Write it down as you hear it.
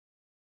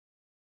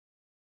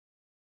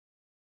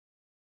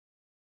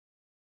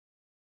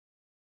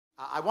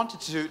I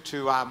wanted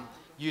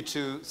you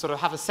to sort of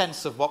have a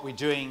sense of what we're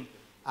doing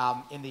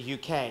in the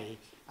UK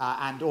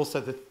and also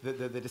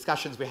the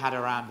discussions we had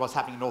around what's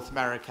happening in North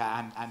America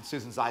and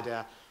Susan's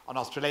idea on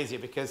Australasia,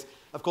 because,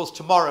 of course,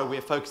 tomorrow we're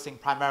focusing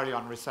primarily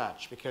on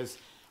research, because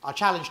our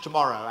challenge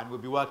tomorrow, and we'll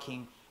be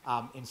working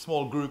in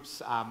small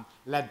groups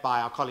led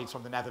by our colleagues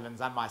from the Netherlands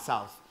and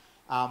myself,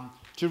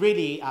 to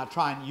really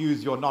try and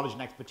use your knowledge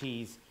and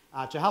expertise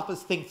to help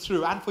us think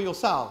through, and for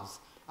yourselves,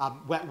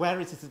 where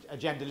is this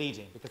agenda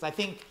leading? Because I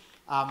think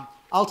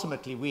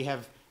ultimately we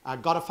have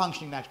got a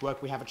functioning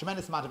network, we have a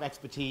tremendous amount of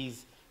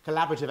expertise,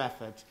 collaborative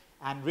effort,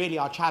 and really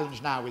our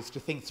challenge now is to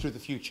think through the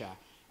future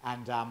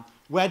and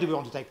where do we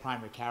want to take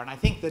primary care. And I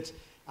think that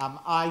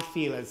I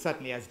feel,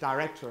 certainly as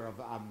director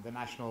of the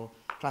National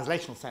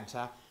Translational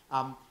Centre,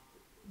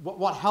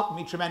 what helped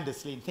me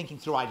tremendously in thinking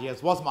through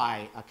ideas was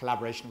my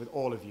collaboration with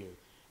all of you,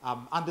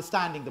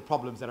 understanding the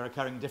problems that are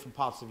occurring in different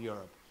parts of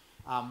Europe,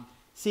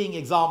 seeing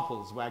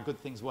examples where good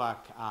things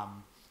work,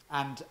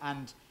 and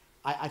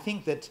I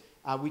think that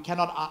we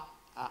cannot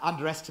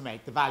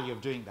underestimate the value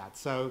of doing that.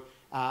 So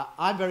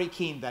I'm very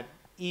keen that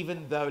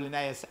even though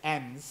Linneaus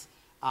ends,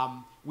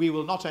 we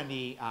will not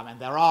only, and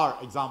there are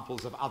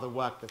examples of other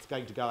work that's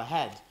going to go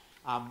ahead.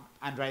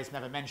 Andreas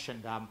never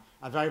mentioned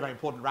a very, very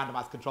important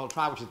randomized controlled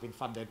trial which has been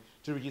funded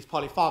to reduce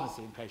polypharmacy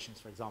in patients,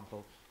 for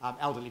example,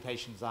 elderly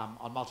patients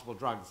on multiple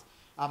drugs.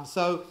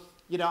 So,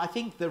 you know, I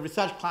think the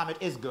research climate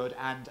is good,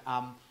 and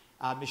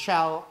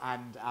Michelle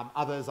and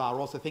others are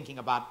also thinking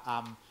about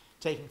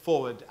taking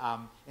forward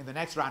in the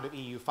next round of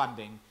EU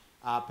funding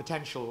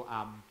potential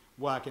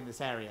work in this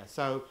area.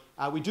 So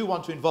we do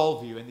want to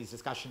involve you in these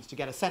discussions to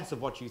get a sense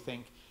of what you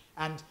think.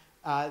 And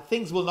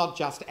things will not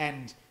just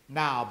end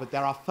now, but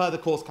there are further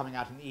calls coming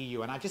out in the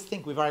EU, and I just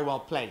think we're very well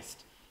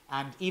placed.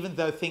 And even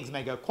though things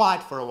may go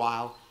quiet for a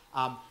while,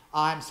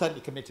 I'm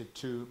certainly committed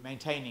to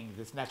maintaining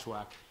this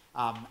network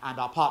and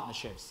our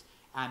partnerships.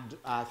 And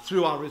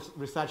through our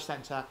research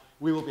centre,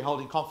 we will be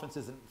holding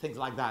conferences and things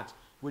like that,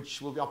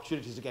 which will be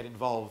opportunities to get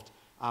involved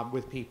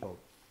with people.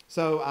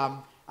 So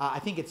I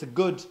think it's a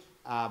good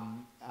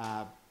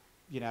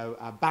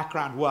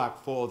background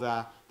work for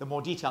the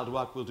more detailed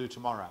work we'll do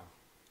tomorrow.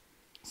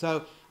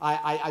 So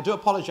I do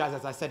apologize,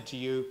 as I said to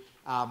you,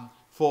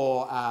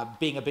 for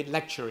being a bit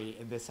lectury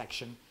in this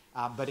section,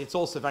 but it's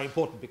also very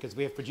important because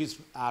we have produced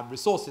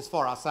resources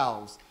for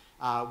ourselves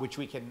which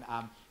we can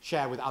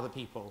share with other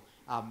people,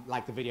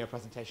 like the video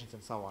presentations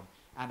and so on.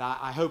 And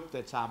I hope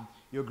that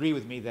you agree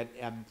with me that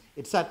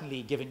it's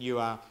certainly given you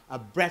a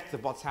breadth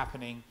of what's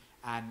happening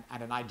and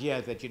an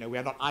idea that, you know, we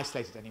are not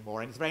isolated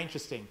anymore. And it's very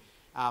interesting.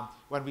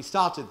 When we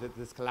started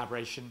this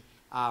collaboration,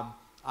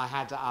 I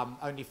had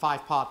only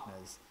 5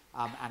 partners,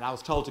 and I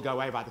was told to go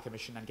away by the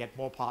Commission and get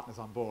more partners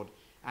on board.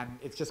 And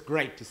it's just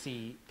great to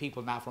see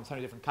people now from so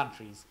many different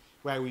countries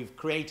where we've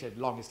created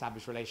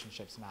long-established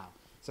relationships now.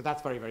 So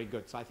that's very, very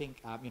good. So I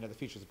think the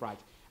future is bright.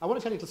 I want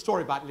to tell you a little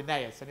story about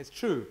Linneaus, and it's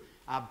true.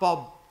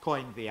 Bob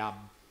coined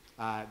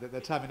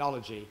the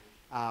terminology.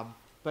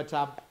 But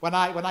when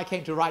I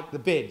came to write the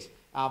bid,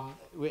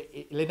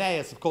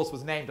 Linneaus, of course,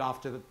 was named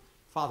after the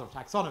father of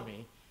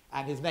taxonomy,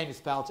 and his name is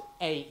spelled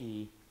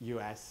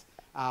A-E-U-S.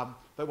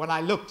 But when I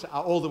looked,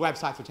 all the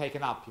websites were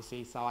taken up, you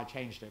see, so I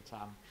changed it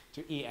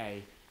to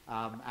E-A,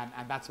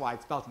 and that's why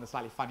it's spelled in a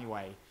slightly funny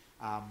way,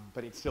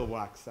 but it still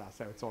works,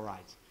 so it's all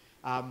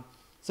right.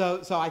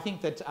 So I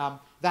think that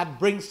that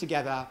brings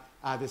together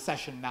this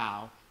session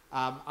now.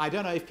 I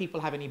don't know if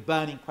people have any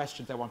burning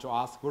questions they want to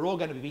ask. We're all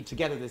going to be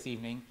together this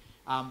evening.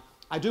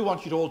 I do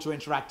want you all to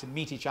interact and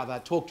meet each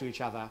other, talk to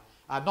each other,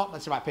 not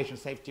necessarily about patient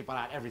safety, but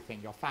about everything,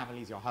 your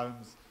families, your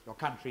homes, your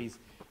countries,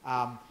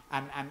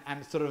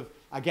 and sort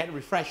of get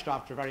refreshed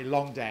after a very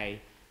long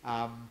day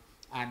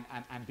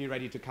and be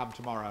ready to come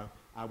tomorrow,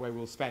 where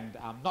we'll spend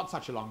not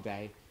such a long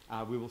day.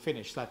 We will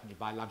finish certainly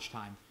by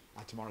lunchtime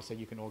tomorrow, so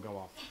you can all go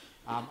off.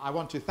 I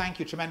want to thank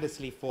you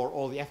tremendously for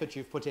all the effort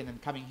you've put in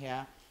coming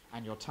here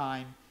and your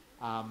time,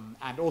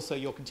 and also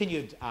your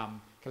continued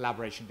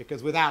collaboration,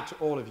 because without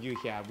all of you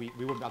here, we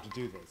wouldn't be able to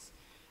do this.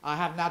 I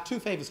have now 2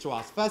 favors to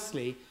ask.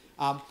 Firstly,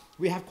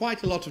 we have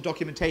quite a lot of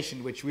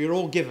documentation which we're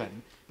all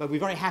given, but we're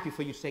very happy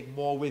for you to take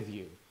more with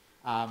you,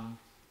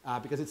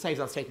 because it saves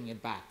us taking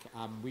it back.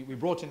 We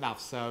brought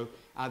enough, so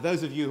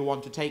those of you who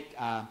want to take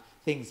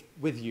things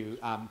with you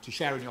to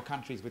share in your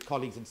countries with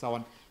colleagues and so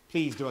on,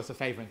 please do us a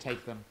favor and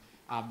take them.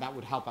 That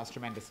would help us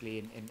tremendously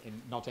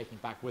in not taking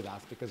back with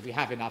us, because we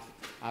have enough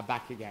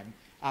back again.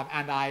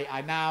 And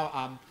I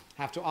now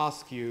have to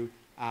ask you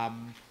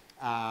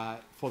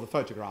for the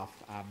photograph.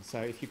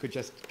 So if you could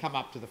just come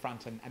up to the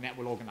front, and Annette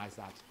will organize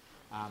that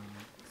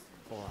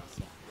for us.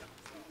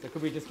 So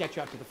could we just get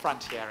you up to the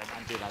front here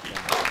and do that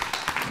there?